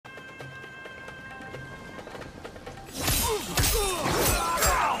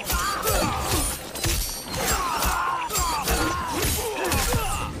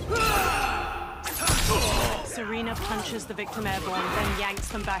Serena punches the victim airborne, then yanks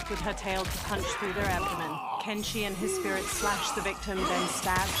them back with her tail to punch through their abdomen. Kenshi and his spirit slash the victim, then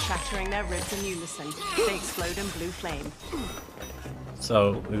stab, shattering their ribs in unison. They explode in blue flame.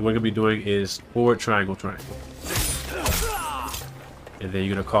 So what we're gonna be doing is forward triangle, triangle, and then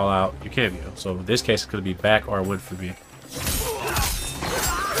you're gonna call out your cameo. So in this case, it's gonna be back R1 for me.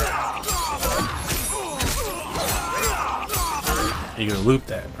 And you're gonna loop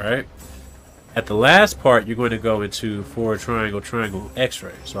that, right? At the last part, you're going to go into forward triangle, triangle,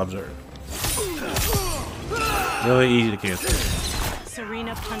 X-ray. So observe. Really easy to cancel.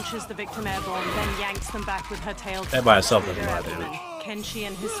 Serena punches the victim airborne, then yanks them back with her tail. That by itself does a lot of damage. Kenshi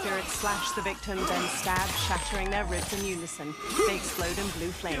and his spirit slash the victim, then stab, shattering their ribs in unison. They explode in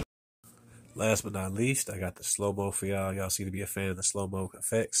blue flame. Last but not least, I got the slow-mo for y'all. Y'all seem to be a fan of the slow-mo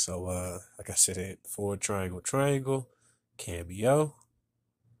effects. So, like I said, forward triangle, triangle, cameo.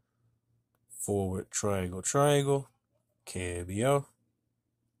 Forward triangle, triangle, cameo.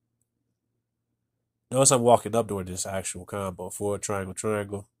 Notice I'm walking up during this actual combo. Forward triangle,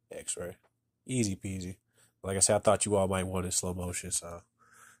 triangle, X-ray. Easy peasy. Like I said, I thought you all might want it in slow motion, so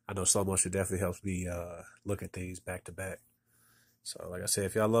I know slow motion definitely helps me look at things back to back. So like I said,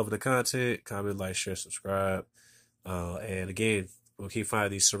 if y'all love the content, comment, like, share, subscribe. And again, we'll keep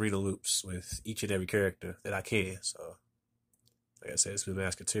finding these Serena loops with each and every character that I can. So like I said, it's been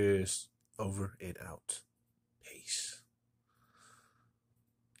Masketeers. Over and out.